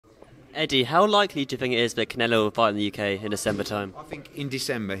Eddie, how likely do you think it is that Canelo will fight in the UK in December time? I think in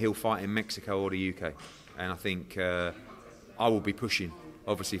December he'll fight in Mexico or the UK, and I think I will be pushing,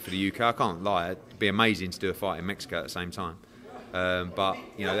 obviously, for the UK. I can't lie; it'd be amazing to do a fight in Mexico at the same time. But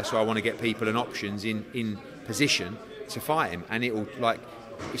you know, that's why I want to get people and options in position to fight him, and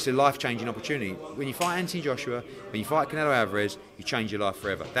it's a life-changing opportunity. When you fight Anthony Joshua, when you fight Canelo Alvarez, you change your life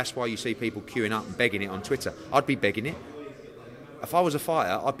forever. That's why you see people queuing up and begging it on Twitter. I'd be begging it. If I was a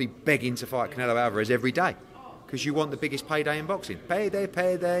fighter, I'd be begging to fight Canelo Alvarez every day, because you want the biggest payday in boxing. Payday,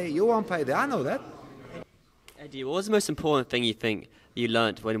 payday, you want payday. I know that. Eddie, what was the most important thing you think you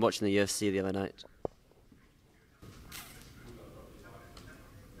learnt when watching the UFC the other night?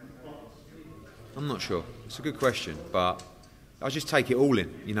 I'm not sure. It's a good question, but I just take it all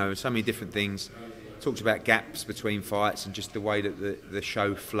in. You know, so many different things. Talked about gaps between fights and just the way that the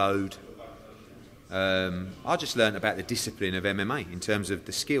show flowed. I just learnt about the discipline of MMA in terms of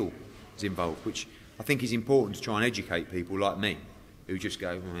the skill that's involved, which I think is important to try and educate people like me who just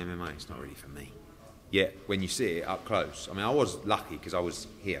go, MMA, it's not really for me. Yet, when you see it up close, I mean, I was lucky because I was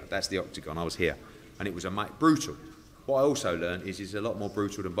here. That's the octagon, I was here. And it was brutal. What I also learned is it's a lot more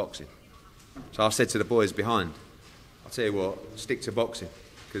brutal than boxing. So I said to the boys behind, I'll tell you what, stick to boxing,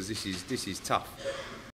 because this is tough.